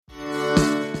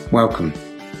Welcome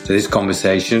to this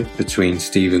conversation between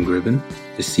Stephen Gribben,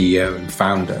 the CEO and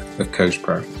founder of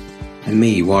CoachPro, and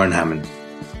me, Warren Hammond.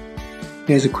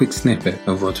 Here's a quick snippet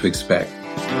of what to expect.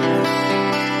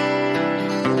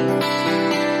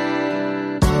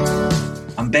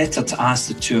 I'm better to ask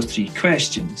the 2 or 3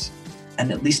 questions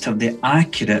and at least have the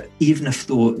accurate, even if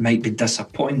though it might be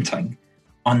disappointing,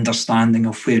 understanding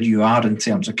of where you are in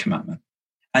terms of commitment.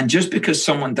 And just because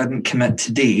someone didn't commit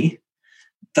today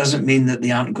doesn't mean that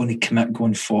they aren't going to commit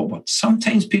going forward.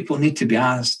 Sometimes people need to be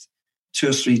asked 2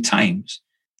 or 3 times,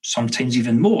 sometimes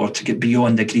even more, to get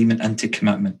beyond agreement into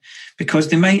commitment, because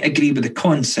they might agree with the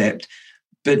concept,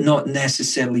 but not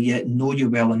necessarily yet know you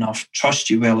well enough, trust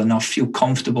you well enough, feel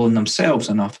comfortable in themselves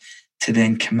enough to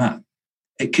then commit.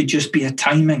 It could just be a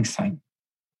timing thing.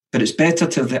 But it's better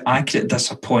to have the accurate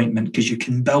disappointment because you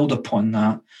can build upon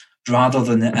that rather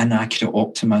than the inaccurate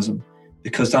optimism,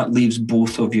 because that leaves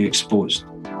both of you exposed.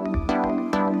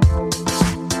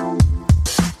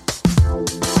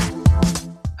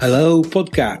 Hello,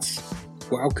 podcasts.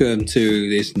 Welcome to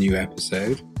this new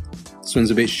episode. This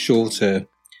one's a bit shorter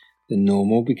than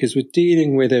normal because we're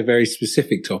dealing with a very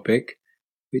specific topic,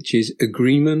 which is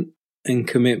agreement and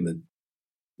commitment.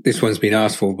 This one's been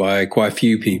asked for by quite a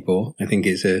few people. I think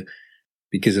it's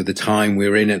because of the time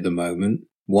we're in at the moment.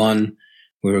 One,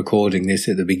 we're recording this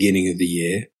at the beginning of the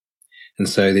year. And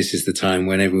so this is the time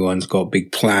when everyone's got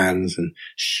big plans and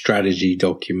strategy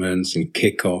documents and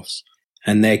kickoffs,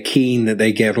 and they're keen that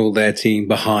they get all their team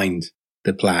behind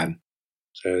the plan.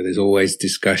 So there's always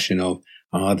discussion of,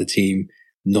 are the team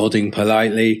nodding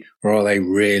politely or are they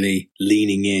really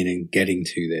leaning in and getting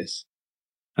to this?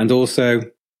 And also,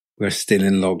 we're still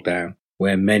in lockdown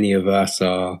where many of us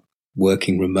are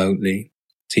working remotely.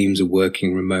 Teams are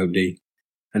working remotely.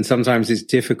 And sometimes it's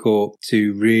difficult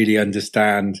to really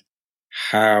understand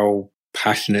how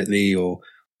passionately or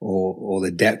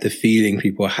the depth of feeling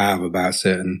people have about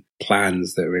certain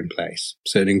plans that are in place,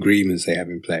 certain agreements they have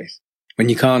in place. When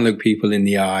you can't look people in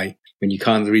the eye, when you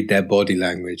can't read their body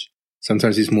language,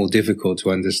 sometimes it's more difficult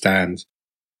to understand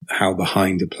how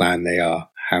behind the plan they are,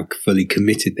 how fully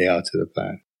committed they are to the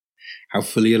plan, how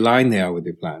fully aligned they are with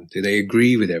the plan. Do they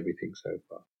agree with everything so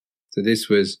far? So this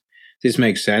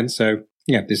makes sense. So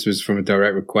yeah, this was from a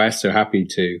direct request. So happy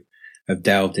to have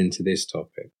delved into this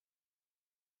topic.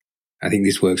 I think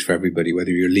this works for everybody,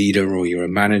 whether you're a leader or you're a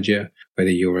manager, whether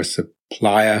you're a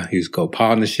supplier who's got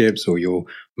partnerships or you're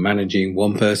managing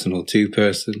one person or 2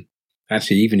 person.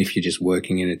 Actually, even if you're just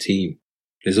working in a team,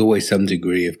 there's always some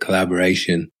degree of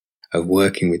collaboration, of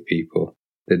working with people,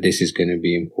 that this is going to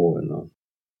be important on.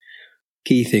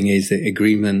 Key thing is that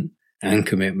agreement and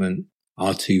commitment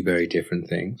are 2 very different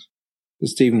things. But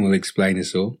Stephen will explain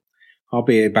this all. I'll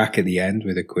be back at the end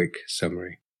with a quick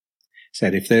summary.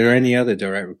 Said, if there are any other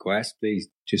direct requests, please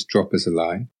just drop us a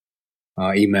line.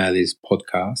 Our email is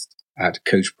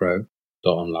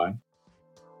podcast@coachpro.online.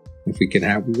 If we can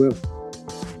help, we will.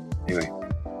 Anyway,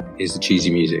 here's the cheesy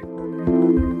music.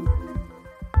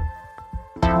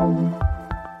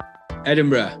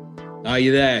 Edinburgh, are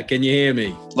you there? Can you hear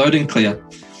me? Loud and clear.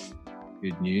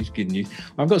 Good news, good news.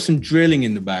 I've got some drilling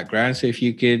in the background, so if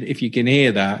you can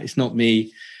hear that, it's not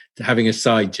me having a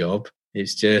side job.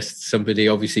 It's just somebody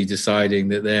obviously deciding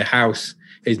that their house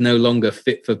is no longer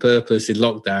fit for purpose in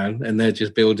lockdown and they're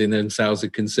just building themselves a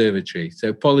conservatory. So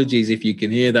apologies if you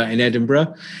can hear that in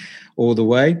Edinburgh all the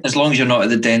way. As long as you're not at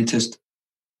the dentist.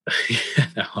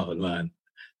 Oh man,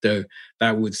 though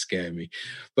that would scare me.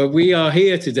 But we are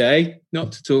here today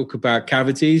not to talk about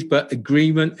cavities, but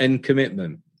agreement and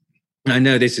commitment. I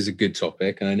know this is a good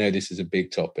topic and I know this is a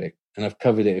big topic and I've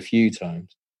covered it a few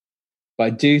times. But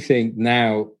I do think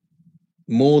now,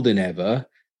 more than ever,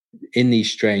 in these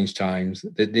strange times,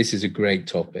 that this is a great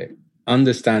topic.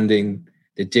 Understanding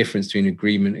the difference between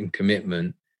agreement and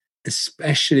commitment,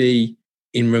 especially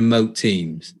in remote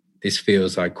teams, this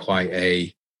feels like quite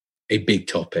a big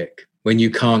topic. When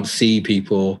you can't see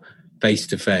people face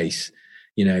to face,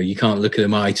 you can't look at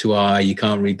them eye to eye, you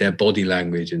can't read their body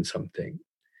language and something.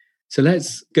 So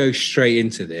let's go straight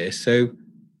into this. So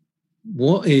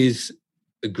what is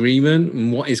agreement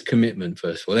and what is commitment,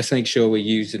 first of all? Let's make sure we're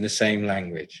using the same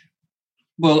language.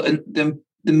 Well, the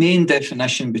main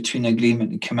definition between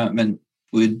agreement and commitment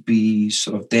would be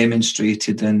sort of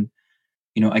demonstrated in,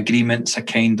 agreement's a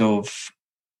kind of,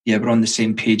 we're on the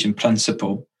same page in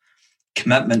principle.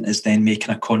 Commitment is then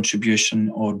making a contribution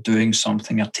or doing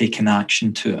something or taking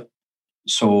action to it.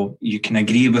 So you can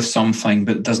agree with something,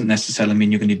 but it doesn't necessarily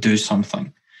mean you're going to do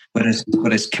something.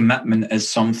 Whereas commitment is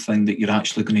something that you're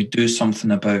actually going to do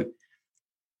something about,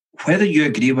 whether you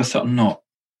agree with it or not.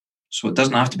 So it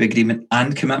doesn't have to be agreement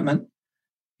and commitment.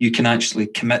 you can actually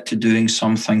commit to doing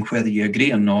something, whether you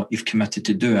agree or not, you've committed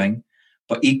to doing.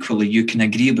 But equally, you can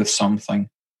agree with something,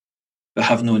 but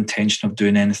have no intention of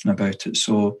doing anything about it.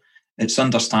 So it's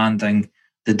understanding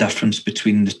the difference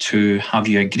between the two. Have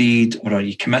you agreed or are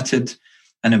you committed?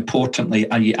 And importantly,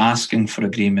 are you asking for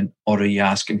agreement or are you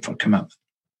asking for commitment?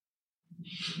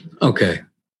 Okay.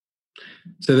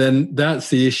 So then that's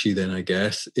the issue then, I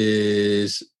guess,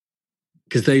 is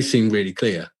because they seem really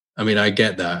clear. I mean, I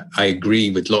get that. I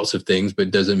agree with lots of things, but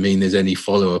it doesn't mean there's any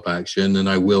follow-up action. And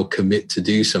I will commit to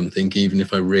do something, even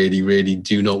if I really, really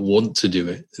do not want to do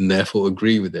it and therefore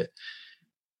agree with it.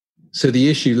 So the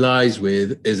issue lies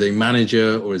with, as a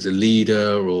manager or as a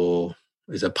leader or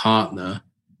as a partner,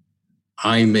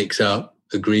 I mix up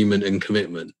agreement and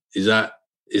commitment. Is that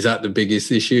the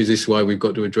biggest issue? Is this why we've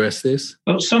got to address this?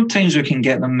 Well, sometimes we can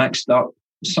get them mixed up.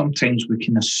 Sometimes we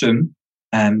can assume.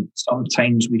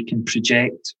 Sometimes we can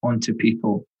project onto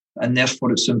people. And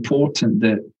therefore, it's important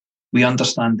that we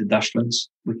understand the difference.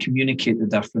 We communicate the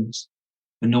difference.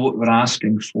 We know what we're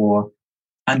asking for.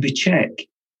 And we check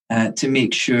to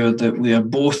make sure that we are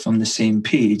both on the same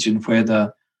page and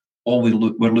whether all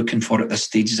we're looking for at this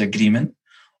stage is agreement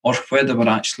or whether we're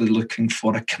actually looking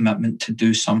for a commitment to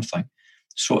do something.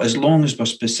 So as long as we're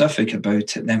specific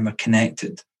about it, then we're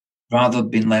connected, rather than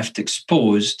being left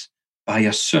exposed by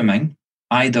assuming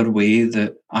either way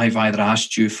that I've either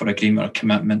asked you for agreement or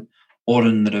commitment, or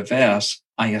in the reverse,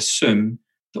 I assume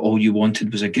that all you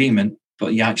wanted was agreement,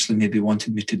 but you actually maybe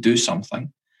wanted me to do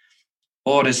something.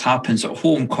 Or as happens at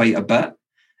home quite a bit,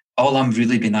 all I'm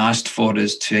really being asked for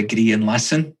is to agree and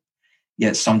listen,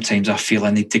 yet sometimes I feel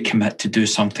I need to commit to do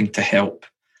something to help.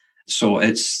 So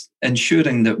it's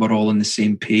ensuring that we're all on the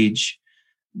same page,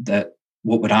 that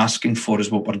what we're asking for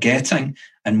is what we're getting,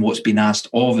 and what's been asked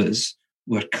of us,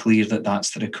 we're clear that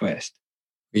that's the request.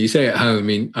 You say at home, I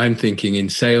mean, I'm thinking in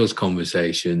sales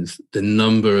conversations, the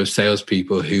number of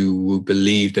salespeople who will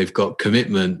believe they've got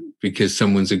commitment because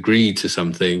someone's agreed to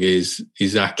something is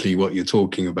exactly what you're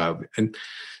talking about. And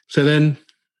so then,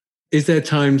 is there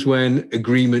times when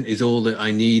agreement is all that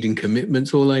I need and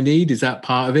commitment's all I need? Is that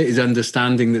part of it? Is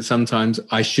understanding that sometimes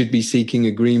I should be seeking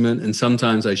agreement and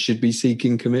sometimes I should be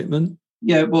seeking commitment?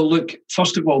 Yeah, well, look,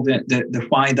 first of all, the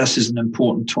why this is an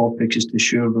important topic is to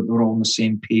ensure that we're all on the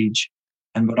same page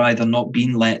and we're either not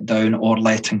being let down or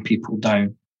letting people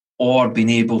down, or being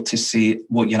able to say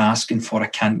what you're asking for I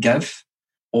can't give,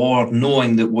 or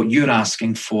knowing that what you're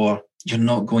asking for you're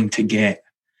not going to get,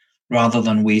 rather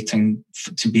than waiting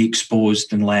to be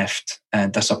exposed and left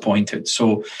disappointed.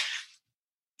 So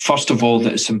first of all,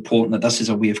 that it's important that this is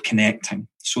a way of connecting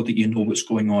so that you know what's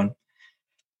going on.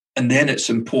 And then it's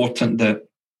important that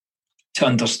to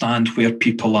understand where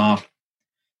people are.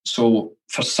 So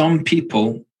for some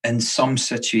people, in some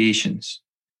situations,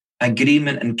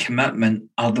 agreement and commitment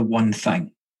are the one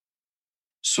thing.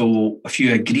 So if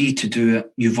you agree to do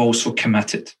it, you've also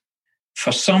committed.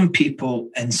 For some people,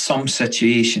 in some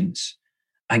situations,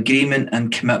 agreement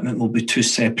and commitment will be two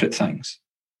separate things.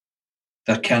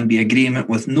 There can be agreement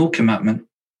with no commitment,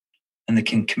 and there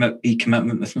can be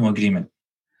commitment with no agreement.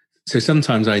 So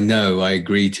sometimes I know I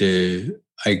agree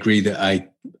that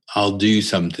I'll do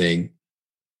something,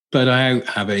 but I don't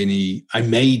have any, I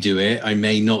may do it, I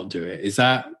may not do it. Is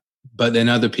that, but then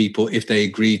other people, if they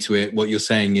agree to it, what you're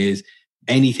saying is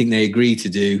anything they agree to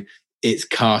do, it's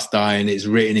cast iron, it's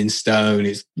written in stone,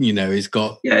 it's, it's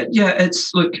got... Yeah,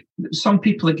 it's, look, some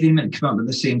people agreement and commitment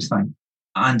are the same thing.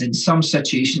 And in some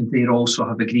situations, they also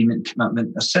have agreement and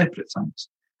commitment as separate things.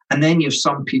 And then you have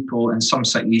some people in some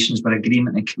situations where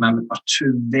agreement and commitment are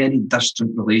two very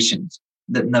distant relations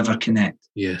that never connect.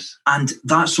 Yes. And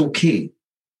that's okay.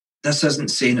 This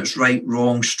isn't saying it's right,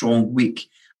 wrong, strong, weak,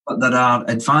 but there are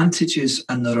advantages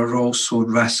and there are also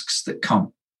risks that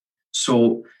come.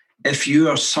 So if you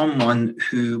are someone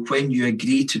who, when you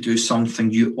agree to do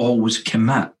something, you always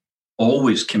commit,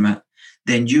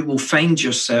 then you will find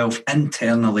yourself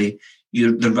internally,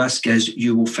 the risk is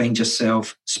you will find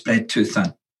yourself spread too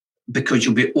thin, because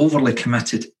you'll be overly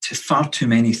committed to far too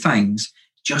many things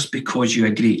just because you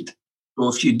agreed. So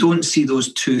if you don't see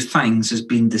those two things as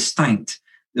being distinct,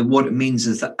 then what it means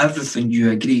is that everything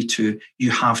you agree to,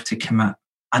 you have to commit.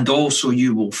 And also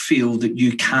you will feel that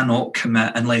you cannot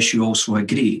commit unless you also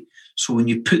agree. So when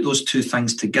you put those two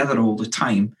things together all the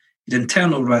time, the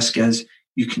internal risk is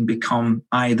you can become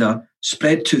either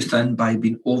spread too thin by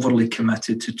being overly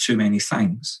committed to too many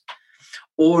things,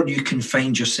 or you can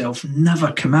find yourself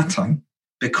never committing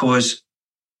because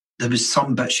there was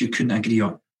some bits you couldn't agree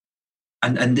on.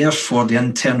 And therefore, the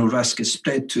internal risk is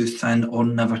spread too thin or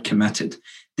never committed.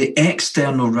 The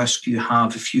external risk you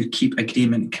have if you keep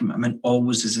agreement and commitment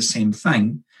always is the same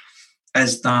thing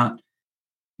is that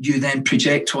you then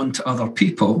project onto other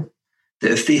people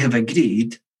that if they have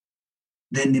agreed,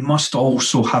 then they must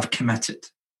also have committed.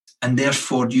 And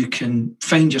therefore you can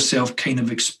find yourself kind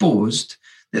of exposed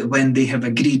that when they have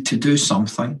agreed to do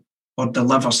something or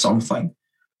deliver something,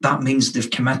 that means they've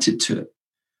committed to it.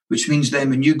 Which means then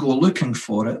when you go looking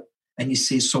for it and you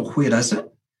say, so where is it?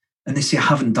 And they say, I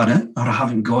haven't done it or I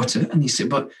haven't got it. And you say,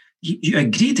 but you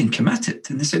agreed and committed.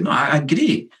 And they say, no, I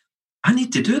agree. I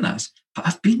need to do this, but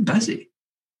I've been busy.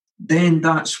 Then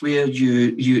that's where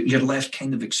you're left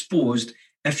kind of exposed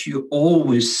if you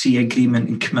always see agreement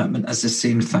and commitment as the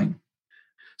same thing.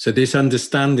 So this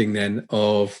understanding then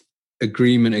of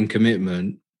agreement and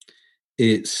commitment,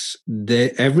 it's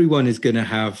that everyone is going to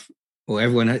have,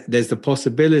 there's the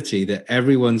possibility that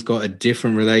everyone's got a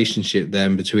different relationship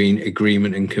then between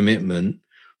agreement and commitment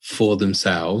for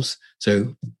themselves.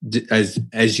 So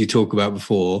as you talk about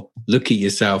before, look at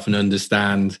yourself and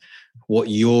understand what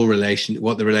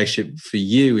the relationship for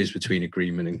you is between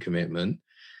agreement and commitment.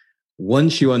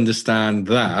 Once you understand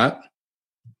that,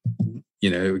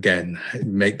 again,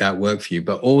 make that work for you,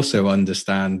 but also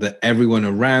understand that everyone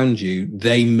around you,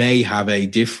 they may have a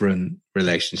different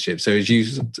relationship. So as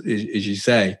you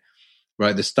say, right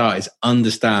at the start, is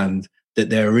understand that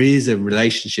there is a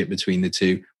relationship between the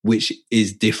two, which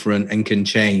is different and can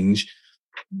change,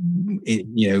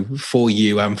 for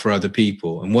you and for other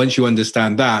people. And once you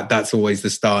understand that, that's always the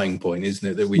starting point, isn't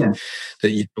it? That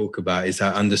you talk about, is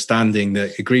that understanding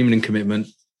that agreement and commitment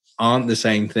aren't the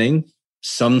same thing.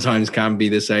 Sometimes can be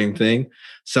the same thing.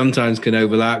 Sometimes can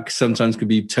overlap. Sometimes can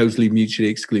be totally mutually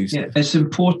exclusive. Yeah, it's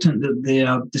important that they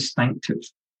are distinctive.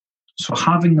 So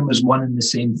having them as one and the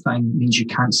same thing means you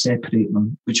can't separate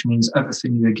them, which means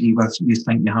everything you agree with, you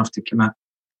think you have to commit,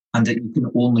 and that you can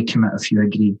only commit if you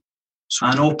agree. So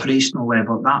at an operational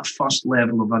level, that first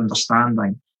level of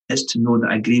understanding is to know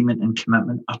that agreement and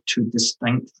commitment are two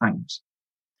distinct things.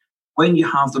 When you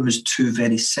have them as two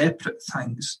very separate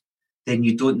things, then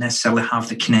you don't necessarily have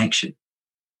the connection.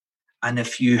 And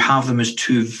if you have them as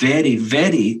two very,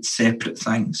 very separate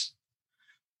things,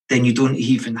 then you don't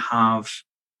even have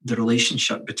the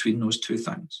relationship between those two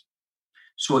things.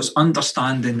 So it's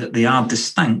understanding that they are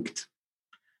distinct,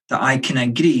 that I can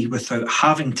agree without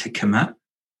having to commit,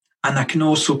 and I can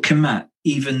also commit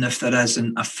even if there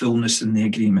isn't a fullness in the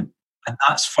agreement. And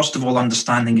that's, first of all,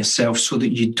 understanding yourself so that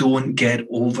you don't get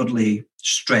overly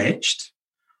stretched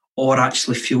or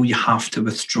actually feel you have to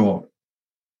withdraw.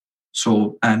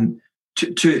 So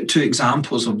two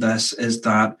examples of this is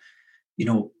that,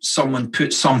 someone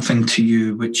puts something to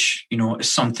you which, is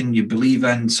something you believe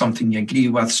in, something you agree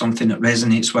with, something that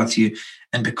resonates with you.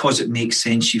 And because it makes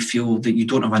sense, you feel that you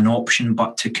don't have an option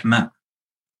but to commit.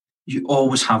 You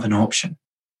always have an option.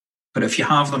 But if you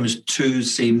have them as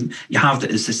you have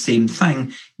it as the same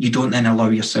thing, you don't then allow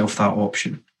yourself that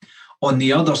option. On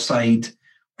the other side,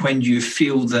 when you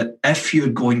feel that if you're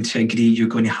going to agree, you're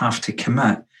going to have to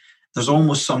commit, there's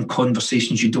almost some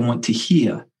conversations you don't want to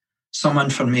hear, some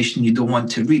information you don't want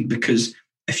to read, because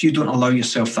if you don't allow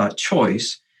yourself that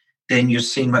choice, then you're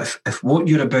saying, if what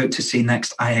you're about to say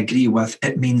next I agree with,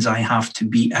 it means I have to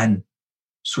be in.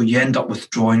 So you end up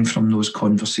withdrawing from those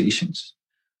conversations.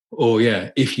 Or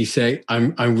if you say,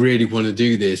 I really want to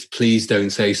do this, please don't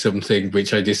say something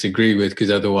which I disagree with,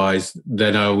 because otherwise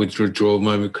then I would withdraw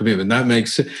my commitment. That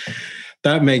makes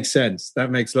sense.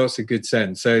 That makes lots of good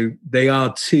sense. So they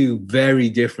are two very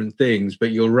different things,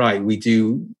 but you're right. We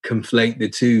do conflate the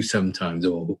two sometimes,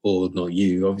 or not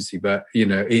you, obviously, but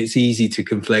it's easy to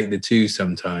conflate the two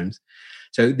sometimes.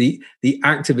 So the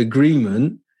act of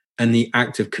agreement and the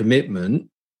act of commitment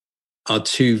are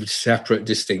two separate,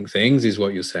 distinct things, is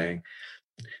what you're saying.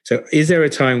 So is there a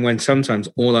time when sometimes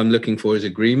all I'm looking for is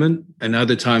agreement and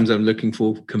other times I'm looking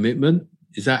for commitment?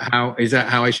 Is that how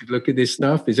I should look at this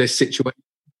stuff? Is there a situation?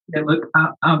 Yeah, look,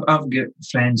 I've got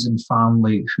friends and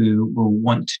family who will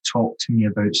want to talk to me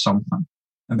about something.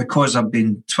 And because I've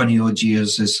been 20 odd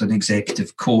years as an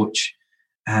executive coach,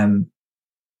 a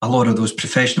lot of those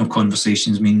professional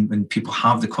conversations mean when people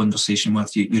have the conversation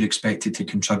with you, you're expected to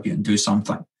contribute and do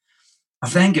something.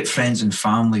 I've then got friends and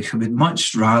family who would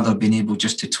much rather been able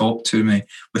just to talk to me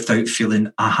without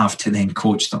feeling I have to then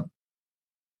coach them.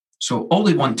 So all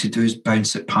they want to do is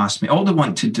bounce it past me. All they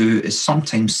want to do is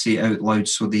sometimes say it out loud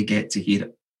so they get to hear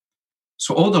it.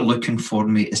 So all they're looking for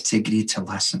me is to agree to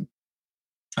listen.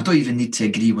 I don't even need to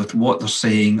agree with what they're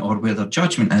saying or where their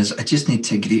judgment is. I just need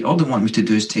to agree. All they want me to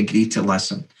do is to agree to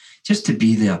listen, just to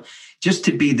be there, just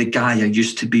to be the guy I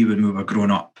used to be when we were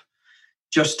growing up.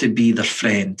 Just to be their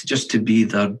friend, just to be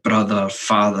their brother,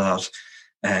 father,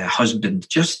 husband,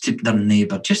 just to their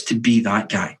neighbour, just to be that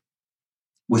guy.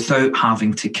 without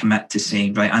having to commit to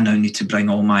saying, right, I now need to bring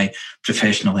all my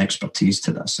professional expertise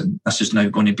to this. And this is now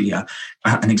going to be an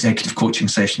executive coaching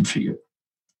session for you.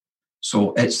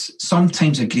 So it's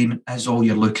sometimes agreement is all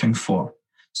you're looking for.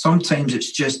 Sometimes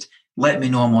it's just, let me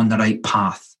know I'm on the right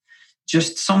path.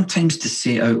 Just sometimes to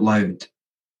say it out loud.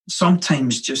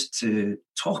 Sometimes just to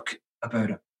talk about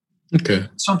it. Okay.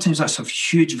 Sometimes that's of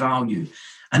huge value.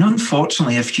 And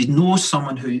unfortunately, if you know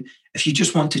someone if you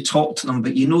just want to talk to them,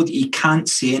 but you know that you can't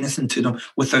say anything to them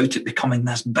without it becoming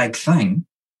this big thing,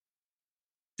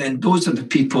 then those are the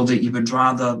people that you would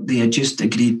rather they had just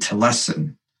agreed to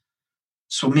listen.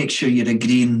 So make sure you're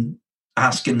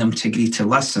asking them to agree to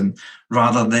listen,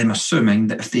 rather than assuming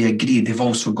that if they agree, they've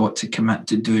also got to commit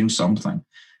to doing something.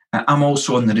 I'm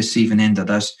also on the receiving end of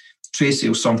this. Tracy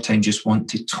will sometimes just want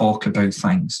to talk about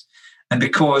things. And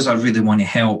because I really want to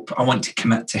help, I want to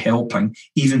commit to helping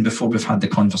even before we've had the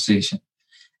conversation.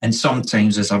 And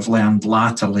sometimes, as I've learned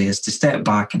latterly, is to step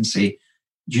back and say,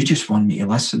 you just want me to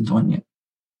listen, don't you?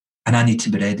 And I need to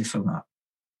be ready for that.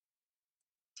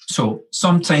 So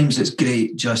sometimes it's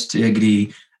great just to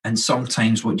agree. And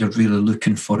sometimes what you're really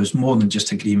looking for is more than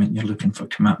just agreement. You're looking for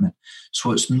commitment.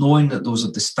 So it's knowing that those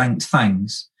are distinct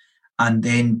things and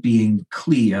then being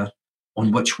clear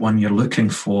on which one you're looking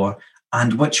for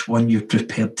and which one you're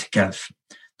prepared to give.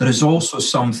 There is also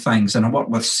some things, and I work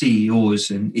with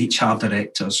CEOs and HR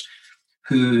directors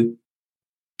who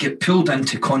get pulled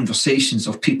into conversations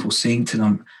of people saying to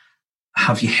them,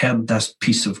 have you heard this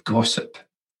piece of gossip?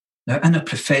 Now, in a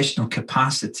professional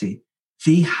capacity,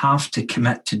 they have to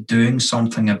commit to doing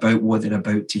something about what they're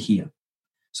about to hear.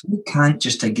 So they can't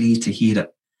just agree to hear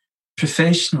it.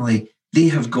 Professionally, they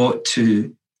have got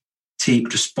to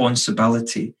take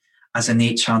responsibility as an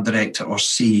HR director or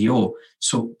CEO.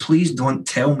 So please don't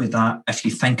tell me that if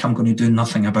you think I'm going to do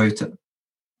nothing about it,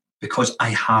 because I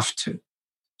have to.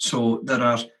 So there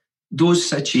are those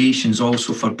situations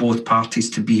also for both parties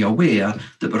to be aware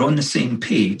that we're on the same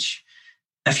page.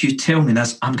 If you tell me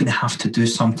this, I'm going to have to do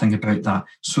something about that.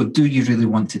 So do you really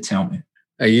want to tell me?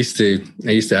 I used to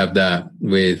have that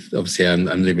with, obviously I'm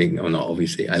living, or not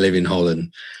obviously, I live in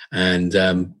Holland, and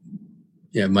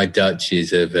my Dutch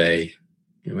is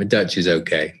my Dutch is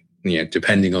okay,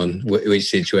 depending on which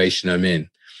situation I'm in.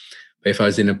 But if I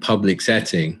was in a public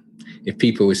setting, if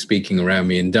people were speaking around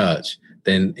me in Dutch,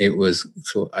 then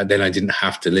then I didn't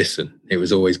have to listen. It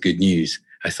was always good news.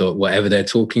 I thought whatever they're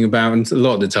talking about, and a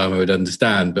lot of the time I would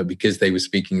understand, but because they were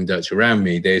speaking Dutch around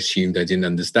me, they assumed I didn't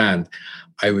understand.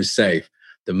 I was safe.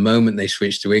 The moment they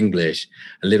switched to English,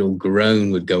 a little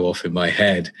groan would go off in my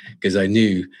head because I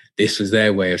knew this was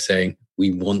their way of saying, we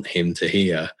want him to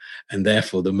hear. And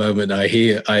therefore, the moment I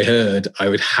heard, I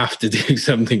would have to do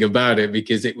something about it,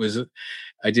 because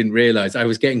I didn't realize I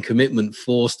was getting commitment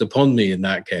forced upon me in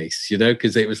that case,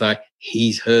 because it was like,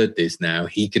 he's heard this now,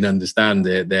 he can understand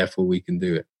it, therefore we can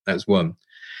do it. That's one.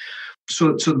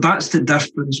 So that's the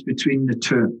difference between the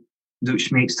two,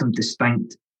 which makes them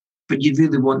distinct, but you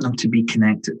really want them to be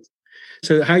connected.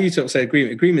 So how you say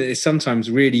agreement is sometimes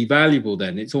really valuable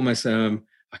then. It's almost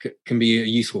like it can be a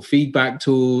useful feedback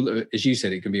tool. As you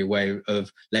said, it can be a way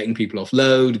of letting people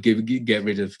offload, get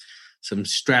rid of some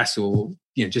stress, or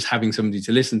just having somebody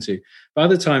to listen to. But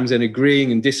other times, then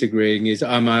agreeing and disagreeing is,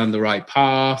 am I on the right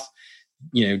path?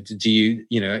 Do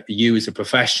you as a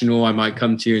professional, I might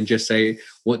come to you and just say,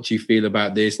 what do you feel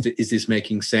about this? Is this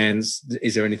making sense?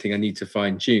 Is there anything I need to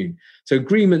fine tune? So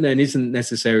agreement then isn't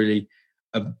necessarily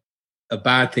a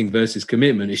bad thing versus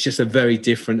commitment. It's just a very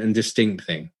different and distinct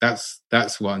thing. That's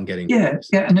what I'm getting. Yeah.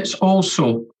 And it's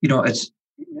also, it's,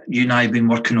 you and I have been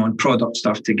working on product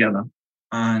stuff together,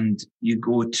 and you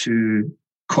go to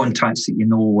contacts that you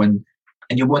know, and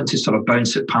you want to sort of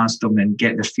bounce it past them and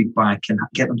get their feedback and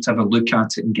get them to have a look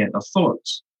at it and get their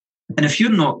thoughts. And if you're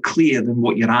not clear, then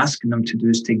what you're asking them to do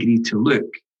is to agree to look.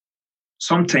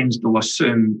 Sometimes they'll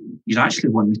assume you actually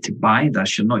want me to buy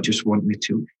this. You're not just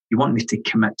you want me to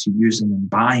commit to using and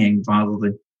buying rather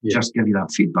than just give you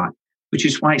that feedback, which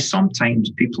is why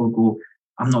sometimes people go,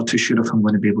 I'm not too sure if I'm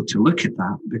going to be able to look at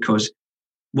that, because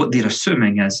what they're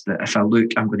assuming is that if I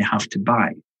look, I'm going to have to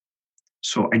buy.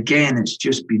 So again, it's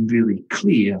just been really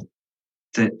clear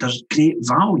that there's great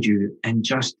value in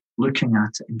just looking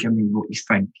at it and giving me what you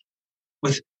think,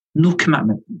 with no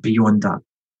commitment beyond that.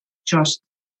 Just,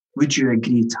 would you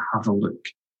agree to have a look?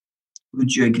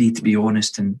 Would you agree to be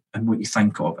honest in what you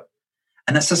think of it?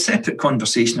 And it's a separate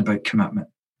conversation about commitment.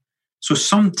 So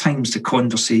sometimes the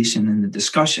conversation and the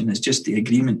discussion is just the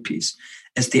agreement piece.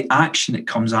 It's the action that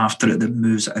comes after it that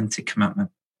moves it into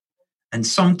commitment. And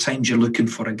sometimes you're looking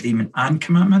for agreement and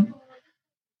commitment.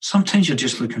 Sometimes you're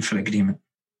just looking for agreement.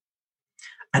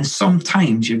 And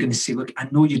sometimes you're going to say, look, I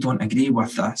know you don't agree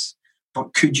with this,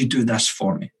 but could you do this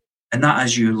for me? And that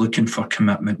is you looking for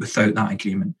commitment without that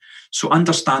agreement. So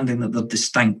understanding that they're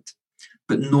distinct,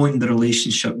 but knowing the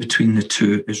relationship between the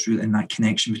two is really, and that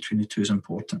connection between the two is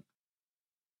important.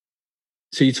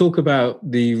 So you talk about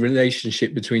the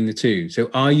relationship between the two. So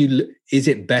is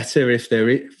it better if there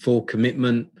is for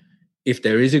commitment, if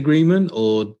there is agreement,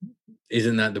 or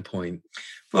isn't that the point?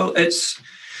 Well, it's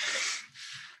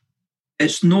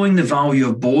knowing the value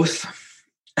of both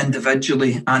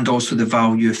individually and also the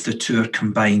value if the two are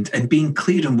combined, and being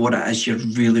clear on what it is you're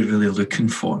really, really looking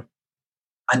for.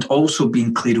 And also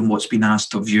being clear on what's been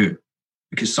asked of you,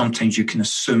 because sometimes you can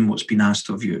assume what's been asked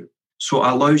of you. So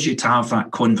it allows you to have that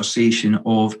conversation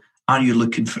of, are you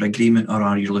looking for agreement or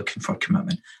are you looking for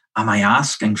commitment? Am I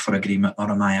asking for agreement or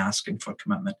am I asking for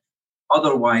commitment?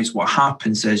 Otherwise, what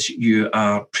happens is you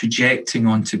are projecting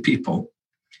onto people.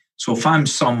 So if I'm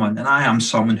someone, and I am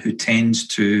someone who tends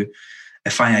to,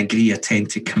 if I agree, I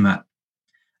tend to commit.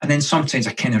 And then sometimes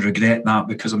I kind of regret that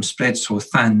because I'm spread so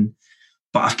thin,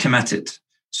 but I've committed.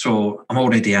 So I'm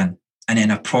already in. And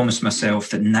then I promise myself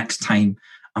that next time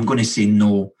I'm going to say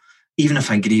no. Even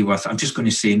if I agree with it, I'm just going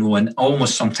to say no and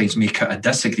almost sometimes make it I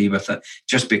disagree with it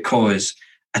just because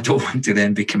I don't want to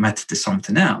then be committed to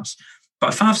something else.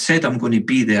 But if I've said I'm going to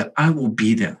be there, I will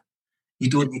be there. You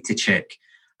don't need to check.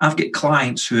 I've got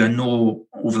clients who I know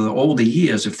over all the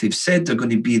years, if they've said they're going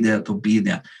to be there, they'll be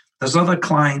there. There's other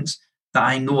clients that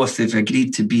I know if they've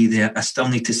agreed to be there, I still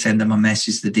need to send them a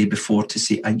message the day before to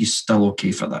say, are you still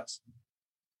okay for this?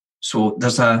 So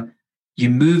you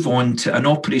move on to an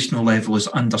operational level is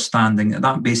understanding, at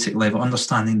that basic level,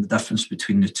 understanding the difference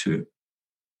between the two.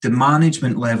 The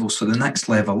management level, so the next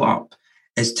level up,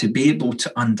 is to be able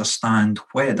to understand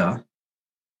whether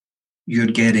you're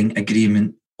getting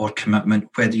agreement or commitment,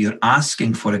 whether you're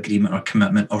asking for agreement or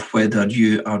commitment, or whether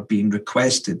you are being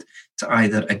requested to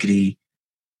either agree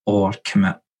or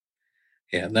commit.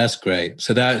 Yeah, that's great.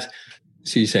 So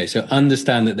you say, so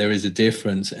understand that there is a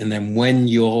difference. And then when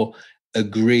you're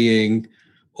agreeing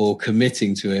or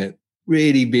committing to it,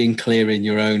 really being clear in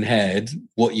your own head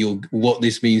what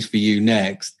this means for you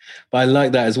next. But I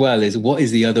like that as well, is what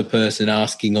is the other person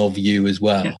asking of you as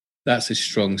well? Yeah. That's a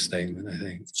strong statement, I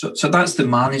think. So that's the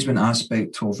management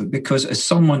aspect of it, because as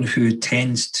someone who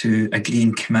tends to agree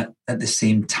and commit at the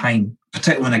same time,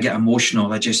 particularly when I get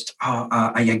emotional, I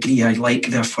agree, I like,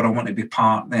 therefore I want to be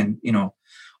part, then,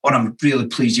 or I'm really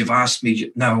pleased you've asked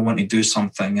me, now I want to do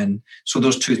something. And so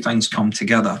those two things come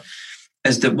together,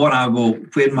 is that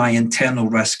where my internal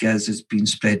risk is being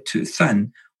spread too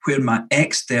thin, where my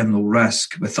external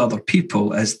risk with other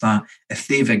people is that if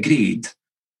they've agreed,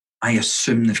 I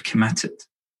assume they've committed.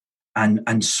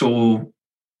 And so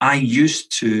I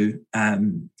used to,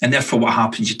 and therefore what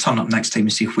happens, you turn up next time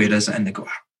and say, where is it? And they go,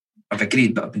 I've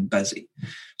agreed, but I've been busy.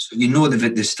 So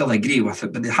they still agree with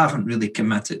it, but they haven't really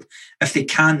committed. If they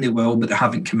can, they will, but they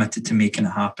haven't committed to making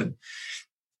it happen.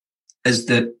 Is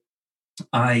that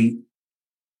I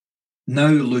now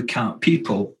look at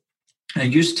people. I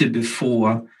used to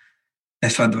before,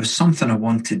 if there was something I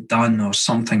wanted done or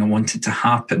something I wanted to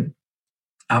happen,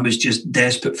 I was just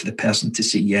desperate for the person to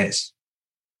say yes.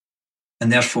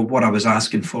 And therefore what I was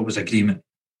asking for was agreement.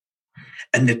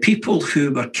 And the people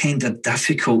who were kind of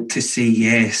difficult to say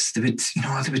yes, they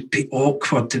would be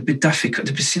awkward, they'd be difficult,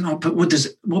 they'd be saying, but what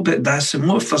about this? And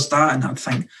what if there's that? And I'd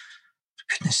think, for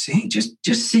goodness sake,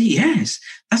 just say yes.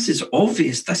 This is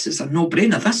obvious. This is a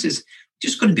no-brainer. This is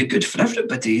just going to be good for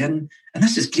everybody. And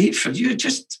this is great for you.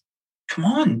 Just come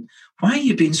on. Why are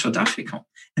you being so difficult?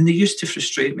 And they used to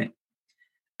frustrate me.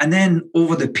 And then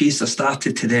over the piece, I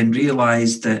started to then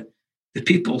realise that the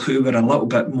people who were a little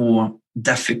bit more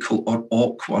difficult or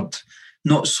awkward,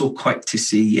 not so quick to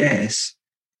say yes,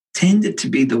 tended to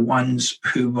be the ones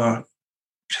who were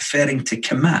preferring to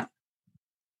commit.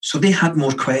 So they had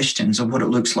more questions of what it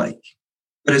looks like.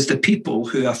 Whereas the people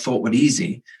who I thought were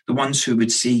easy, the ones who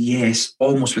would say yes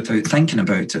almost without thinking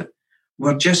about it,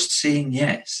 were just saying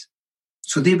yes.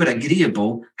 So they were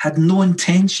agreeable, had no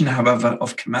intention, however,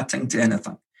 of committing to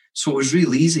anything. So it was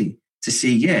really easy to say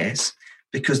yes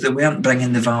because they weren't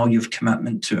bringing the value of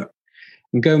commitment to it.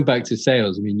 And going back to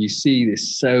sales, I mean, you see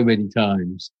this so many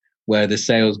times where the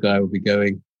sales guy will be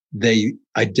going,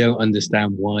 I don't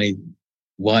understand why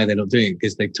they're not doing it,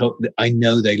 because I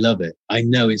know they love it. I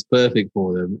know it's perfect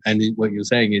for them. And what you're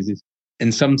saying is,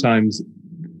 and sometimes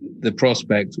the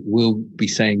prospect will be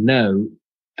saying no,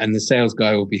 and the sales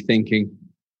guy will be thinking,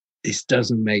 this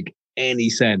doesn't make any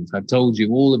sense. I've told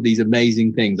you all of these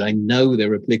amazing things. I know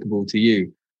they're applicable to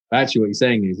you. But actually what you're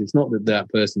saying is, it's not that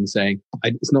person's saying,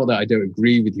 it's not that I don't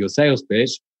agree with your sales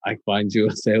pitch. I find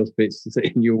your sales pitch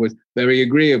in your words very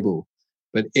agreeable.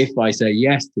 But if I say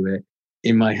yes to it,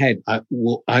 in my head, I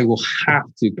will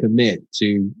have to commit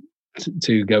to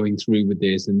going through with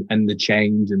this and the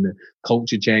change and the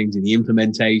culture change and the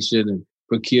implementation and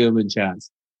procurement chats.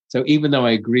 So even though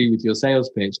I agree with your sales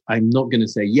pitch, I'm not going to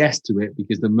say yes to it,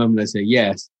 because the moment I say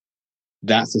yes,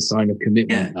 that's a sign of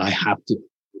commitment. Yeah. I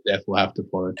therefore have to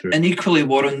follow through. And equally,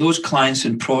 Warren, those clients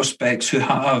and prospects who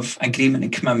have agreement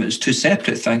and commitment as two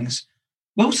separate things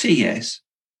will say yes.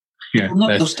 Yeah,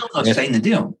 they'll still not sign the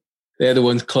deal. They're the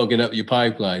ones clogging up your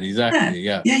pipeline. Exactly.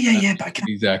 Yeah. But I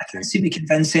can't seem to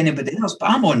convince anybody else, but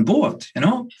I'm on board,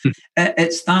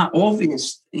 It's that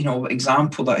obvious,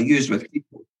 example that I use with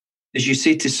people. As you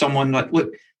say to someone, like,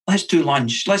 look, let's do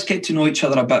lunch. Let's get to know each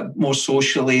other a bit more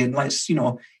socially, and let's,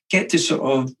 get to sort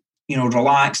of,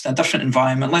 relax in a different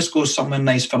environment. Let's go somewhere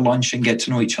nice for lunch and get to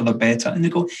know each other better. And they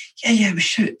go, yeah, we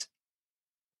should.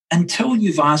 Until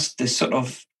you've asked the sort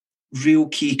of real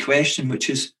key question, which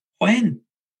is when?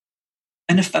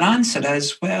 And if their answer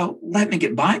is, well, let me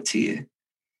get back to you,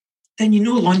 then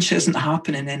lunch isn't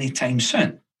happening anytime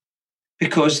soon.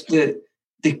 Because the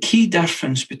key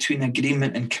difference between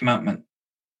agreement and commitment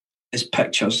is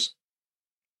pictures.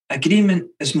 Agreement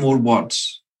is more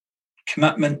words.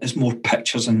 Commitment is more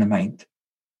pictures in the mind.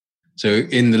 So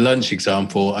in the lunch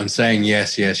example, I'm saying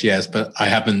yes, but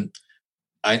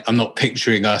I'm not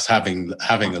picturing us having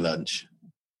a lunch.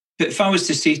 But if I was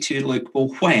to say to you, look, well,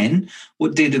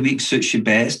 what day of the week suits you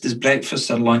best? Does breakfast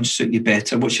or lunch suit you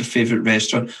better? What's your favourite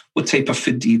restaurant? What type of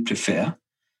food do you prefer?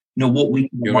 What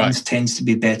week of the month tends to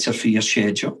be better for your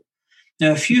schedule?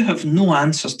 Now, if you have no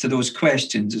answers to those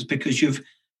questions, it's because you've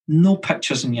no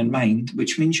pictures in your mind,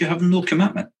 which means you have no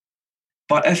commitment.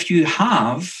 But if you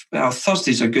have,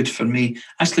 Thursdays are good for me.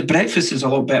 Actually, breakfast is a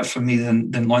lot better for me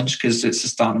than lunch, because it's the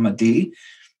start of my day.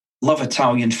 Love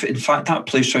Italian food. In fact, that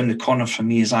place around the corner for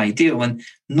me is ideal. And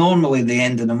normally the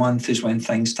end of the month is when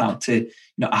things start to,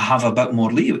 I have a bit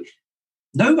more leeway.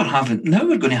 Now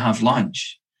we're going to have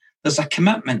lunch. There's a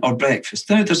commitment, or breakfast.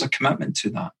 Now there's a commitment to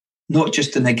that, not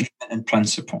just an agreement in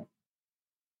principle.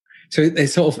 So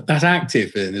it's that's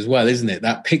active as well, isn't it?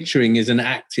 That picturing is an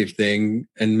active thing.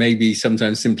 And maybe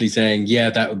sometimes simply saying, yeah,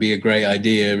 that would be a great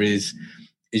idea is,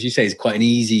 as you say, it's quite an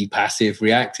easy, passive,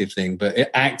 reactive thing, but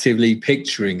actively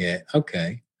picturing it.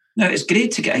 Okay. Now, it's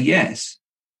great to get a yes,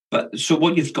 but so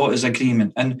what you've got is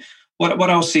agreement. And what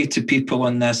I'll say to people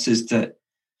on this is that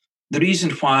the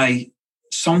reason why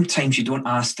sometimes you don't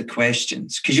ask the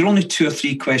questions, because you're only 2 or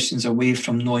 3 questions away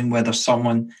from knowing whether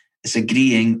someone is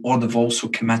agreeing or they've also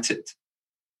committed.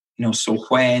 So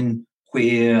when,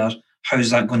 where,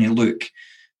 how's that going to look?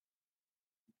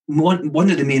 One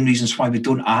of the main reasons why we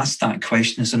don't ask that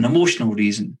question is an emotional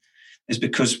reason, is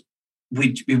because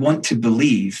we want to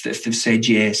believe that if they've said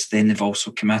yes, then they've also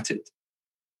committed.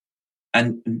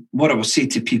 And what I will say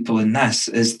to people in this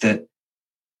is that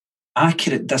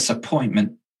accurate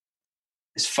disappointment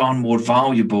is far more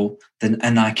valuable than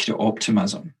inaccurate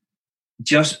optimism.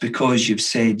 Just because you've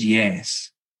said yes,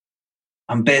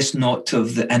 and best not to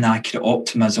have the inaccurate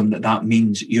optimism that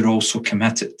means you're also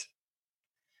committed.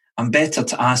 And better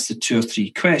to ask the 2 or 3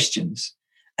 questions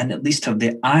and at least have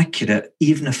the accurate,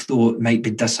 even if though it might be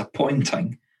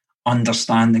disappointing,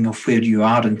 understanding of where you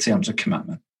are in terms of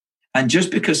commitment. And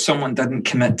just because someone didn't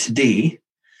commit today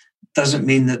doesn't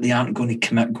mean that they aren't going to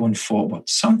commit going forward.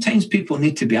 Sometimes people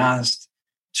need to be asked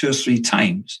 2 or 3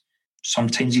 times,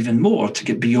 sometimes even more, to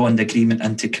get beyond agreement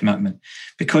into commitment,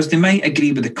 because they might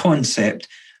agree with the concept,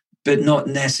 but not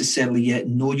necessarily yet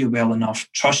know you well enough,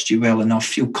 trust you well enough,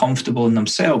 feel comfortable in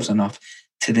themselves enough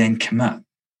to then commit.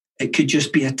 It could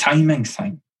just be a timing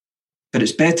thing. But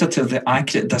it's better to have the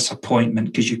accurate disappointment,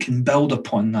 because you can build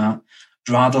upon that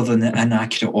rather than the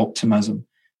inaccurate optimism,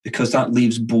 because that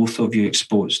leaves both of you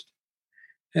exposed.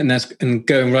 And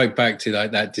going right back to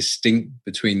that distinct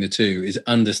between the two is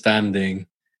understanding,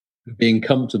 being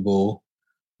comfortable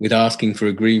with asking for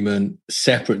agreement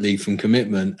separately from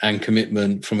commitment, and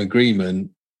commitment from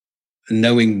agreement,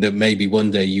 knowing that maybe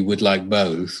one day you would like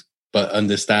both, but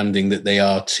understanding that they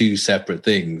are 2 separate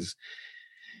things.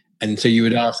 And so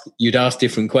you'd ask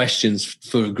different questions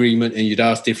for agreement, and you'd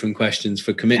ask different questions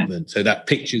for commitment. Yeah. So that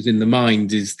pictures in the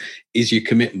mind is your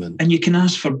commitment. And you can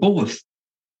ask for both,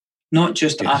 not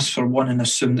just ask for one and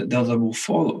assume that the other will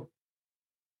follow,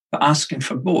 but asking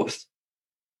for both.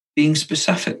 Being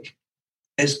specific.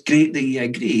 It's great that you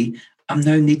agree, I'm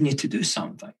now needing you to do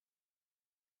something.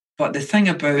 But the thing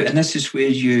about, and this is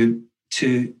where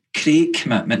to create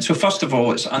commitment. So first of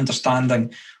all, it's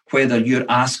understanding whether you're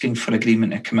asking for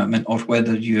agreement and commitment, or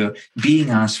whether you're being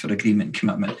asked for agreement and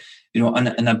commitment.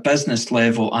 On a business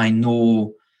level, I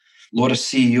know lot of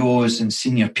CEOs and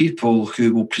senior people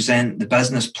who will present the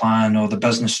business plan or the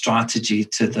business strategy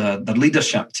to the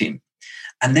leadership team.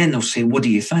 And then they'll say, what do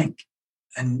you think?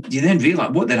 And you then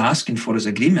realize what they're asking for is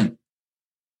agreement.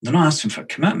 They're not asking for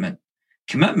commitment.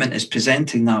 Commitment is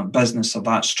presenting that business or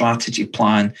that strategy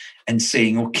plan and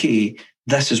saying, okay,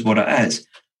 this is what it is.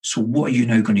 So what are you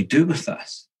now going to do with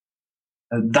this?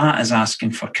 That is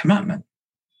asking for commitment.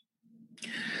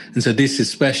 And so this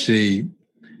especially,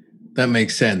 that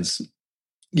makes sense.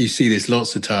 You see this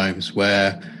lots of times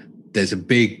where there's a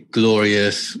big,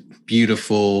 glorious,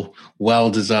 beautiful,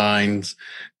 well-designed,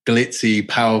 glitzy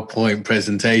PowerPoint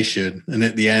presentation, and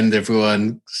at the end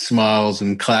everyone smiles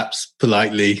and claps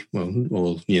politely,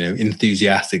 or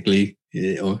enthusiastically,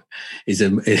 or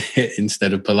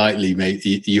instead of politely,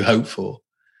 maybe you hope for.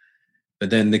 But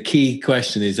then the key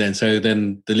question is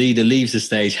then the leader leaves the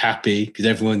stage happy because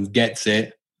everyone gets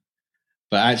it.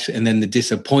 But actually, and then the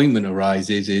disappointment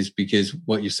arises is because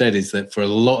what you said is that for a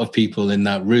lot of people in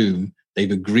that room,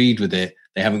 they've agreed with it.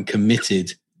 They haven't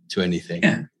committed to anything.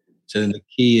 Yeah. So then the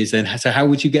key is so how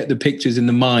would you get the pictures in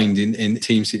the mind in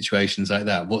team situations like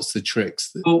that? What's the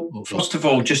tricks? First of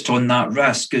all, just on that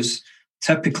risk is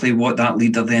typically what that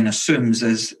leader then assumes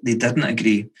is they didn't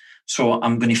agree. So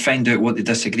I'm going to find out what they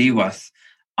disagree with,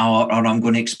 or I'm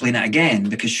going to explain it again,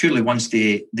 because surely once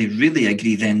they really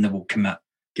agree, then they will commit.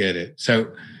 Get it.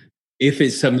 So if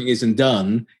it's something isn't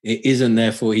done, it isn't,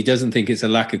 therefore he doesn't think it's a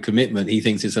lack of commitment. He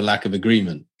thinks it's a lack of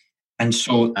agreement. And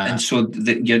so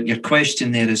your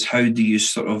question there is, how do you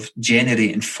sort of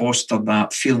generate and foster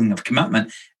that feeling of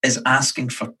commitment? Is asking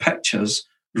for pictures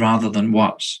rather than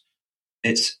words.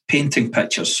 It's painting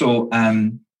pictures. So,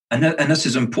 and this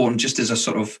is important just as a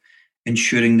sort of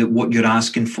ensuring that what you're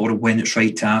asking for, when it's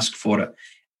right to ask for it.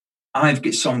 I've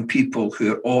got some people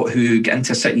who get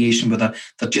into a situation where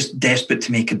they're just desperate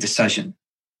to make a decision.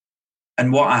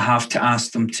 And what I have to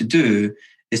ask them to do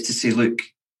is to say, look,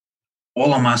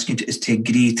 all I'm asking you is to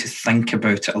agree to think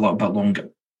about it a little bit longer.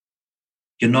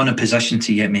 You're not in a position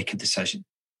to yet make a decision.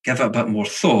 Give it a bit more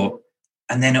thought,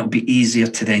 and then it'll be easier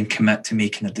to then commit to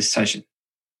making a decision.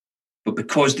 But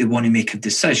because they want to make a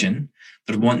decision,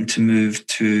 they're wanting to move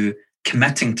to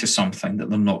committing to something that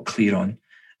they're not clear on,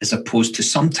 as opposed to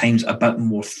sometimes a bit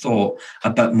more thought, a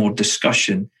bit more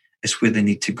discussion is where they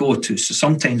need to go to. So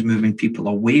sometimes moving people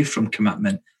away from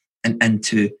commitment and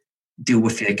into deal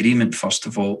with the agreement, first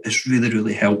of all, is really,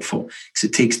 really helpful because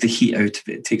it takes the heat out of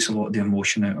it. It takes a lot of the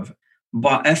emotion out of it.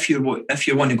 But if you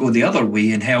want to go the other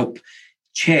way and help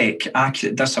check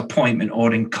accurate disappointment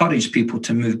or encourage people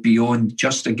to move beyond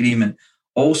just agreement,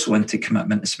 also into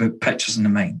commitment, it's about pictures in the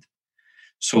mind.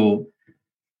 So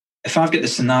if I've got the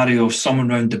scenario of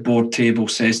someone around the board table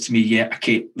says to me, yeah,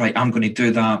 okay, right, I'm going to do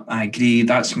that. I agree.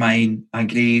 That's mine. I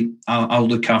agree. I'll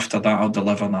look after that. I'll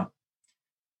deliver that.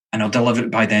 And I'll deliver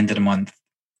it by the end of the month.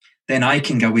 Then I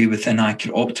can get away with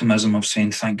inaccurate optimism of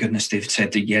saying, thank goodness they've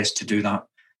said the yes to do that.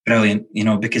 Brilliant,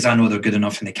 because I know they're good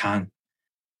enough and they can.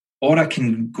 Or I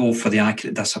can go for the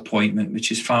accurate disappointment,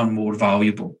 which is far more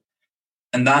valuable.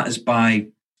 And that is by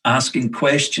asking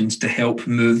questions to help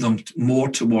move them more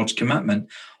towards commitment,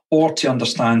 or to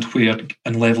understand where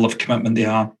and level of commitment they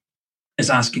are, is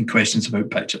asking questions about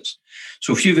pictures.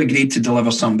 So if you've agreed to deliver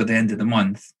something by the end of the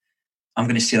month, I'm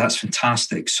going to say that's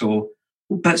fantastic. So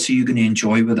what bits are you going to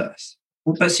enjoy with this?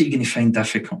 What bits are you going to find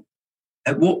difficult?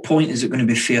 At what point is it going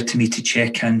to be fair to me to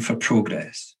check in for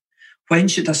progress? When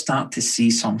should I start to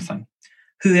see something?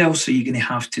 Who else are you going to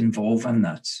have to involve in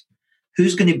this?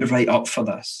 Who's going to be right up for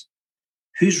this?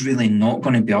 Who's really not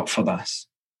going to be up for this?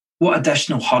 What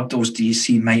additional hurdles do you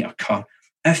see might occur?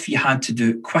 If you had to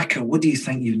do it quicker, what do you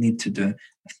think you need to do?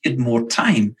 If you had more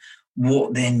time,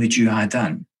 what then would you add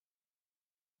in?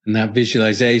 And that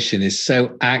visualization is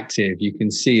so active. You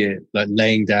can see it like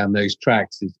laying down those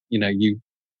tracks. And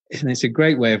it's a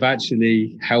great way of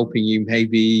actually helping you.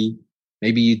 Maybe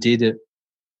you did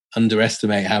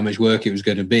underestimate how much work it was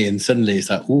going to be. And suddenly it's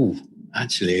like, oh,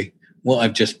 actually what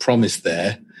I've just promised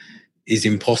there is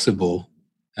impossible.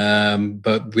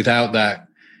 But without that,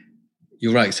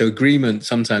 you're right. So agreement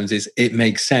sometimes it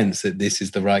makes sense that this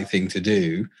is the right thing to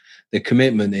do. The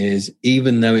commitment is,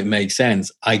 even though it makes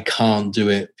sense, I can't do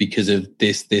it because of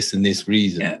this, and this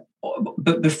reason. Yeah.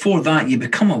 But before that, you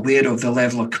become aware of the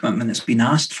level of commitment that's been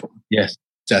asked for. Yes,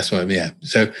 that's what I mean. Yeah.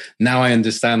 So now I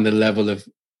understand the level of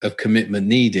commitment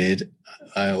needed,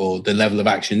 or the level of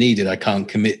action needed. I can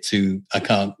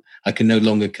no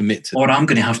longer commit to. Or I'm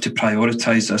going to have to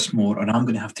prioritize this more, or I'm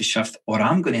going to have to shift, or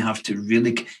I'm going to have to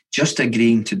really just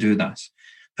agreeing to do this,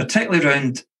 particularly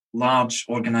around large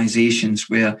organizations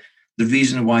where the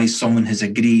reason why someone has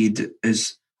agreed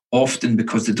is often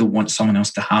because they don't want someone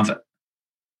else to have it.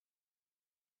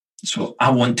 So I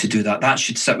want to do that. That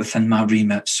should sit within my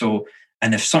remit. So,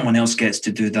 and if someone else gets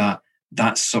to do that,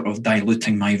 that's sort of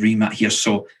diluting my remit here.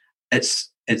 So it's,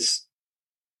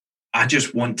 I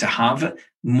just want to have it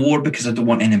more because I don't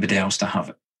want anybody else to have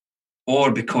it,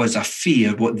 or because I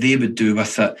fear what they would do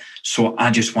with it. So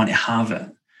I just want to have it.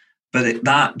 But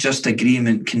that just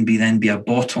agreement can then be a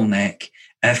bottleneck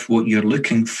if what you're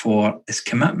looking for is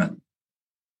commitment.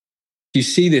 You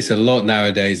see this a lot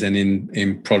nowadays, and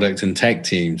in product and tech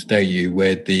teams, don't you?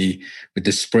 With the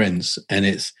sprints, and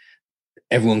it's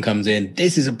everyone comes in.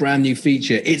 This is a brand new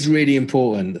feature. It's really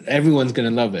important. Everyone's going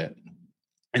to love it,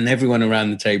 and everyone around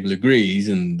the table agrees,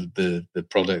 and the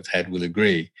product head will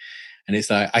agree. And it's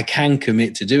like, I can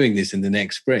commit to doing this in the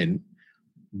next sprint,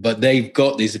 but they've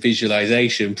got this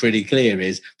visualization pretty clear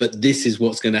but this is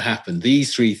what's going to happen.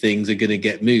 These 3 things are going to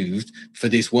get moved for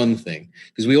this one thing.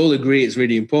 Because we all agree it's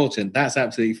really important. That's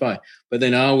absolutely fine. But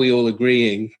then are we all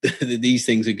agreeing that these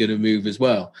things are going to move as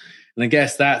well? And I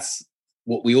guess that's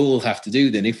what we all have to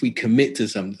do then. If we commit to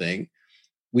something,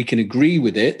 we can agree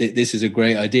with it, that this is a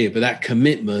great idea, but that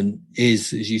commitment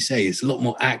is, as you say, it's a lot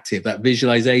more active. That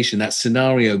visualization, that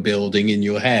scenario building in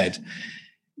your head.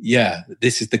 Yeah,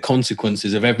 this is the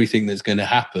consequences of everything that's going to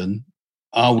happen.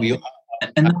 Are we?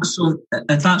 And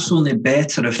that's only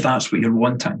better if that's what you're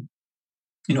wanting.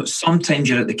 You know, sometimes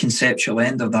you're at the conceptual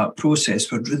end of that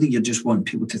process where really you just want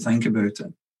people to think about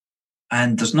it.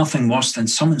 And there's nothing worse than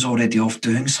someone's already off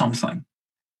doing something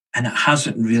and it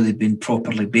hasn't really been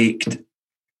properly baked.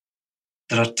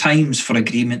 There are times for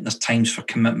agreement, there's times for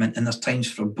commitment, and there's times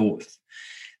for both.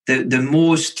 The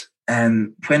most,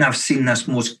 when I've seen this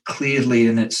most clearly,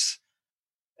 and it's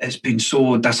been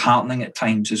so disheartening at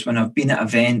times, is when I've been at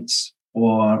events,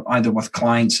 or either with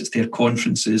clients, it's their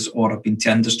conferences, or I've been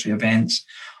to industry events,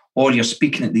 or you're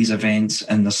speaking at these events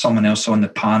and there's someone else on the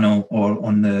panel or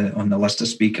on the list of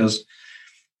speakers,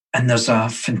 and there's a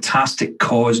fantastic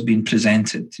cause being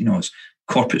presented. You know, it's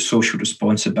corporate social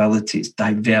responsibility, it's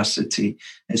diversity,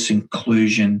 it's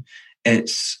inclusion,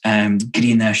 it's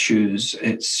green issues,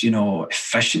 it's, you know,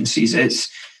 efficiencies, it's,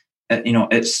 you know,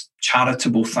 it's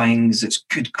charitable things, it's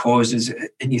good causes,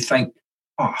 and you think,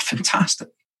 oh, fantastic.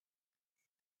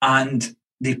 And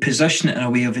they position it in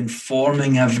a way of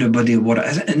informing everybody what it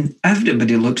is, and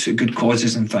everybody looks at good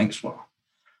causes and thinks, well,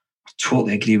 I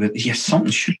totally agree with you. Yes,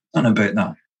 something should be done about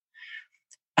that.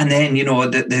 And then, you know,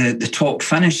 the talk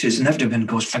finishes and everyone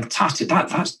goes, fantastic,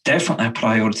 that's definitely a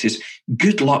priority.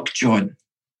 Good luck, John,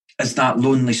 as that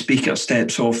lonely speaker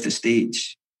steps off the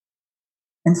stage.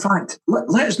 In fact,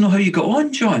 let us know how you got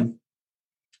on, John.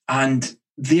 And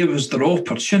there was their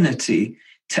opportunity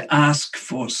to ask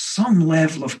for some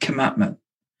level of commitment.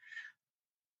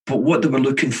 But what they were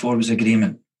looking for was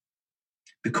agreement.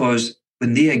 Because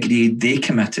when they agreed, they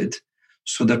committed.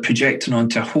 So they're projecting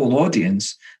onto a whole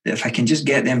audience that if I can just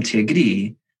get them to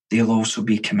agree, they'll also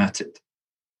be committed.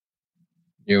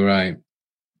 You're right.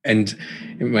 And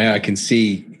I can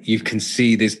see, you can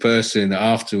see this person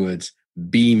afterwards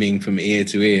beaming from ear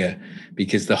to ear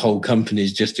because the whole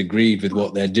company's just agreed with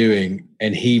what they're doing.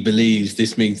 And he believes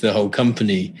this means the whole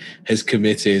company has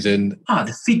committed. And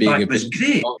the feedback was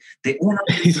great. The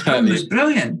owner was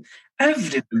brilliant.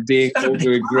 Being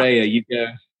older and grayer,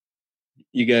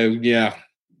 you go, yeah,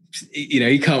 you know,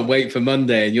 you can't wait for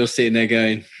Monday and you're sitting there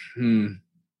going,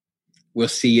 we'll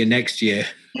see you next year.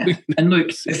 Yeah. And look,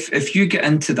 if you get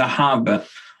into the habit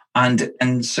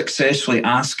and successfully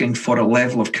asking for a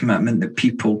level of commitment that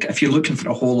people, if you're looking for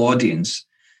a whole audience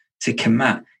to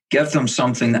commit, give them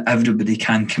something that everybody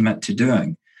can commit to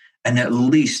doing. And at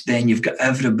least then you've got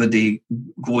everybody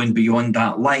going beyond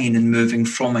that line and moving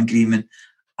from agreement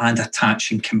and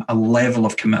attaching a level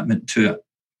of commitment to it.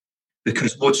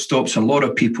 Because what stops a lot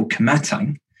of people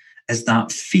committing is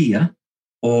that fear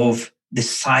of the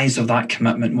size of that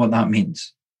commitment and what that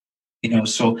means. You know,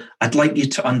 so I'd like you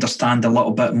to understand a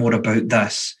little bit more about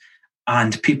this.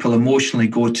 And people emotionally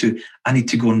go to, I need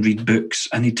to go and read books.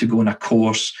 I need to go on a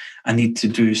course. I need to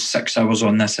do 6 hours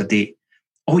on this a day.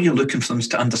 All you're looking for them is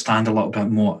to understand a little bit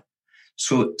more.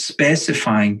 So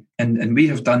specifying, and we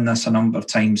have done this a number of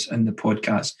times in the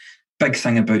podcast, big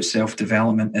thing about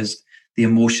self-development is the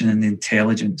emotion and the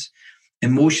intelligence.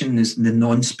 Emotion is the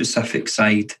non-specific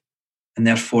side, and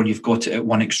therefore you've got it at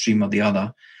one extreme or the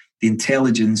other. The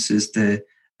intelligence is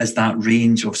that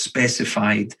range of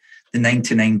specified, the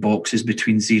 99 boxes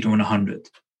between 0 and 100.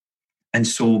 And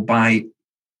so by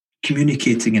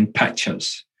communicating in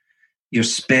pictures, you're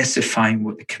specifying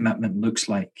what the commitment looks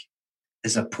like,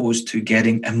 as opposed to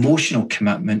getting emotional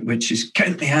commitment, which is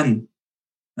count me in.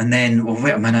 And then, well,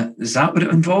 wait a minute, is that what it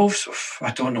involves?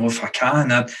 I don't know if I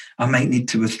can. I might need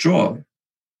to withdraw.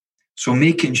 So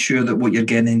making sure that what you're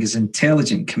getting is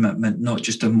intelligent commitment, not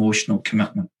just emotional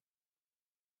commitment.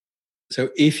 So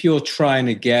if you're trying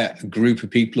to get a group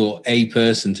of people or a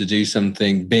person to do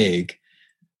something big,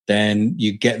 then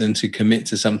you get them to commit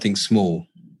to something small.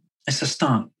 It's a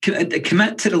start.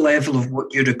 Commit to the level of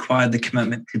what you require the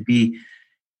commitment to be.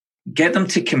 Get them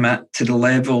to commit to the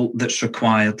level that's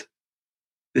required,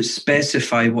 but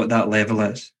specify what that level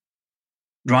is.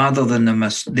 Rather than them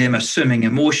assuming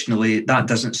emotionally that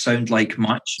doesn't sound like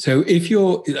much. So if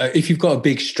you've got a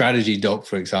big strategy doc,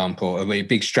 for example, a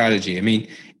big strategy, I mean,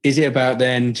 is it about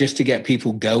then just to get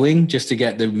people going, just to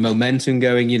get the momentum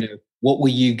going? You know, what will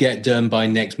you get done by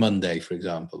next Monday, for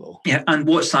example? Or? Yeah, and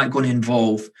what's that going to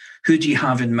involve? Who do you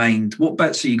have in mind? What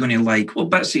bits are you going to like? What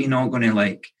bits are you not going to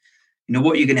like? You know,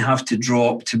 what are you going to have to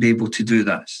drop to be able to do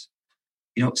this?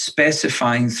 You know,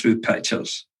 specifying through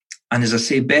pictures. And as I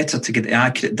say, better to get the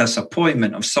accurate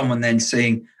disappointment of someone then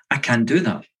saying, I can't do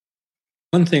that.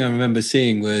 One thing I remember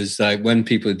seeing was like when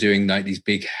people are doing like these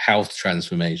big health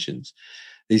transformations,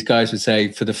 these guys would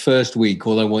say, for the first week,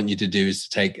 all I want you to do is to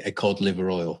take a cod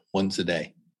liver oil once a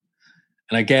day.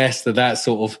 And I guess that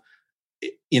sort of,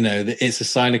 you know, it's a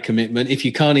sign of commitment. If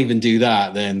you can't even do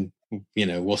that, then, you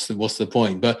know, what's the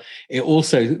point? But it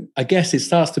also, I guess it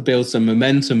starts to build some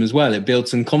momentum as well. It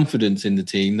builds some confidence in the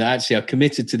team that actually I've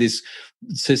committed to this,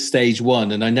 to stage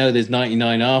one. And I know there's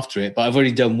 99 after it, but I've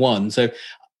already done one. So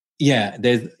yeah,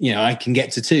 there's, you know, I can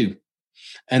get to 2.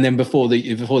 And then before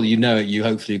you know it, you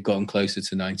hopefully have gotten closer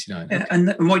to 99. Yeah,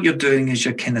 and what you're doing is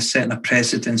you're kind of setting a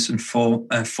precedence and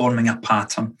forming a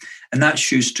pattern. And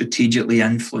that's you strategically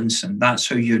influencing. That's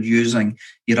how you're using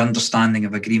your understanding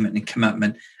of agreement and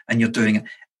commitment, and you're doing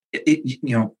it.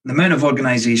 You know, the amount of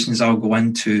organizations I'll go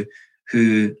into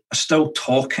who are still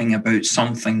talking about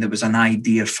something that was an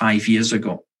idea 5 years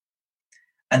ago.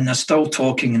 And they're still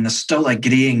talking and they're still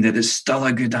agreeing that it's still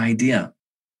a good idea.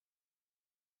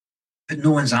 But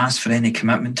no one's asked for any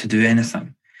commitment to do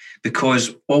anything,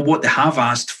 because what they have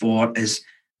asked for is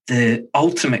the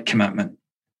ultimate commitment.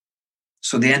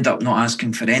 So they end up not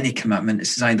asking for any commitment.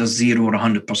 It's either 0 or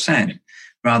 100%,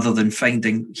 rather than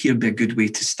finding here'd be a good way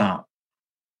to start.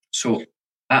 So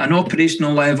at an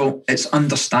operational level, it's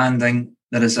understanding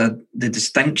there is the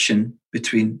distinction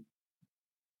between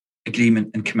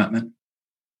agreement and commitment.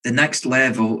 The next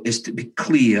level is to be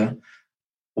clear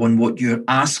on what you're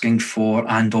asking for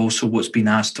and also what's been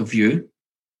asked of you,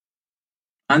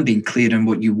 and being clear on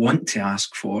what you want to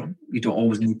ask for. You don't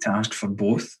always need to ask for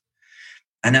both.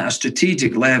 And at a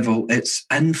strategic level, it's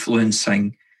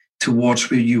influencing towards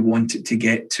where you want it to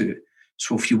get to.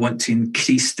 So if you want to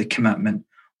increase the commitment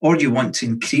or you want to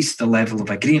increase the level of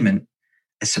agreement,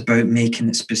 it's about making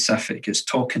it specific. It's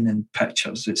talking in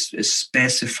pictures. It's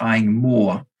specifying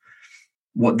more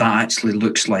what that actually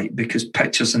looks like, because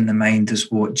pictures in the mind is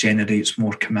what generates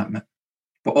more commitment.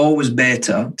 But always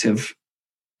better to have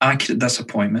accurate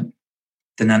disappointment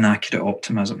than inaccurate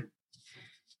optimism.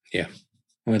 Yeah.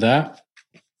 With that,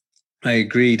 I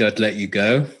agreed I'd let you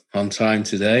go on time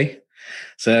today.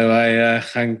 So I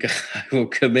will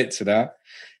commit to that.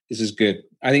 This is good.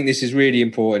 I think this is really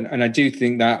important. And I do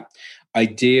think that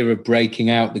idea of breaking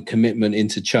out the commitment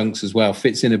into chunks as well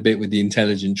fits in a bit with the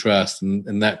intelligent trust,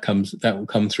 and that will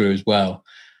come through as well.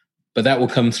 But that will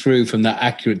come through from that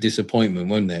accurate disappointment,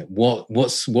 won't it?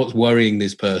 What's worrying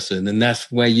this person? And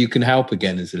that's where you can help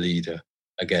again as a leader,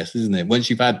 I guess, isn't it? Once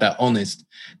you've had that honest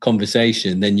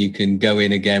conversation, then you can go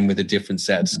in again with a different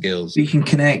set of skills. You can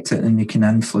connect it and you can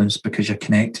influence because you're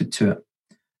connected to it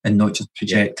and not just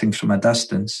projecting from a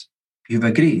distance. You've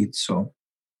agreed, so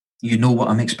you know what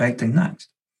I'm expecting next.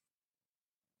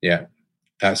 Yeah,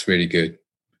 that's really good.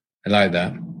 I like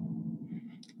that.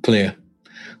 Clear.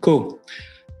 Cool.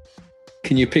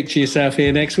 Can you picture yourself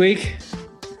here next week?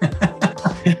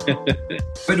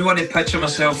 Wouldn't want to picture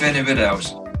myself anywhere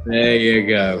else. There you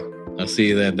go. I'll see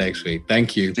you there next week.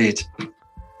 Thank you. Great.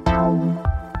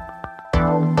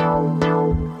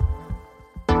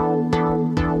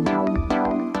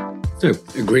 So,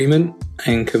 agreement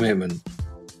and commitment.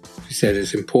 You said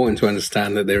it's important to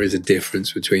understand that there is a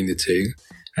difference between the two.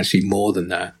 Actually, more than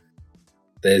that.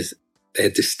 They're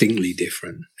distinctly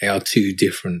different. They are two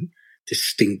different,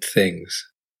 distinct things.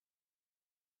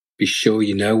 Be sure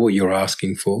you know what you're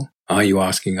asking for. Are you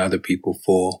asking other people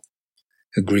for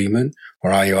agreement,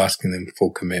 or are you asking them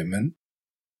for commitment?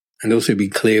 And also be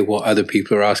clear what other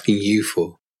people are asking you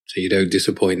for, so you don't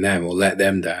disappoint them or let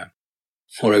them down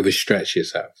or overstretch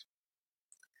yourself.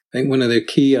 I think one of the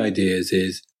key ideas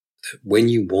is that when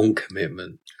you want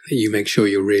commitment, that you make sure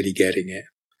you're really getting it.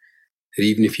 That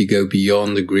even if you go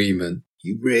beyond agreement,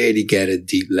 you really get a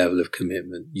deep level of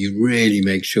commitment. You really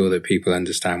make sure that people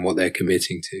understand what they're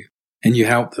committing to. And you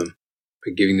help them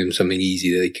by giving them something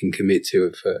easy that they can commit to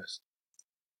at first.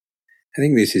 I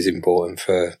think this is important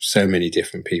for so many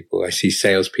different people. I see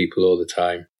salespeople all the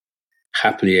time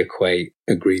happily equate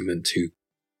agreement to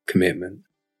commitment.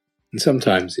 And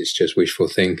sometimes it's just wishful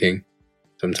thinking.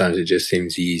 Sometimes it just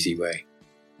seems the easy way.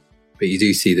 But you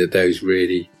do see that those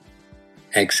really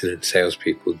excellent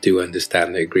salespeople do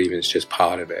understand that agreement's just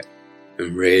part of it.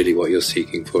 And really what you're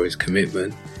seeking for is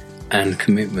commitment, and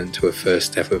commitment to a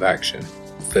first step of action,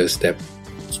 first step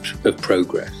of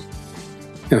progress.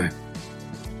 Anyway,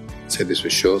 so this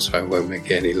was short, so I won't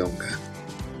make it any longer.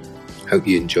 Hope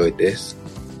you enjoyed this.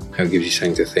 Hope it gives you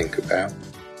something to think about.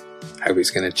 Hope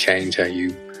it's going to change how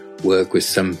you work with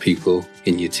some people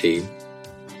in your team,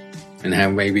 and how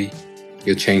maybe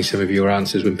you'll change some of your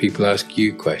answers when people ask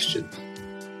you questions.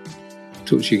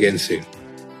 Talk to you again soon.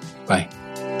 Bye.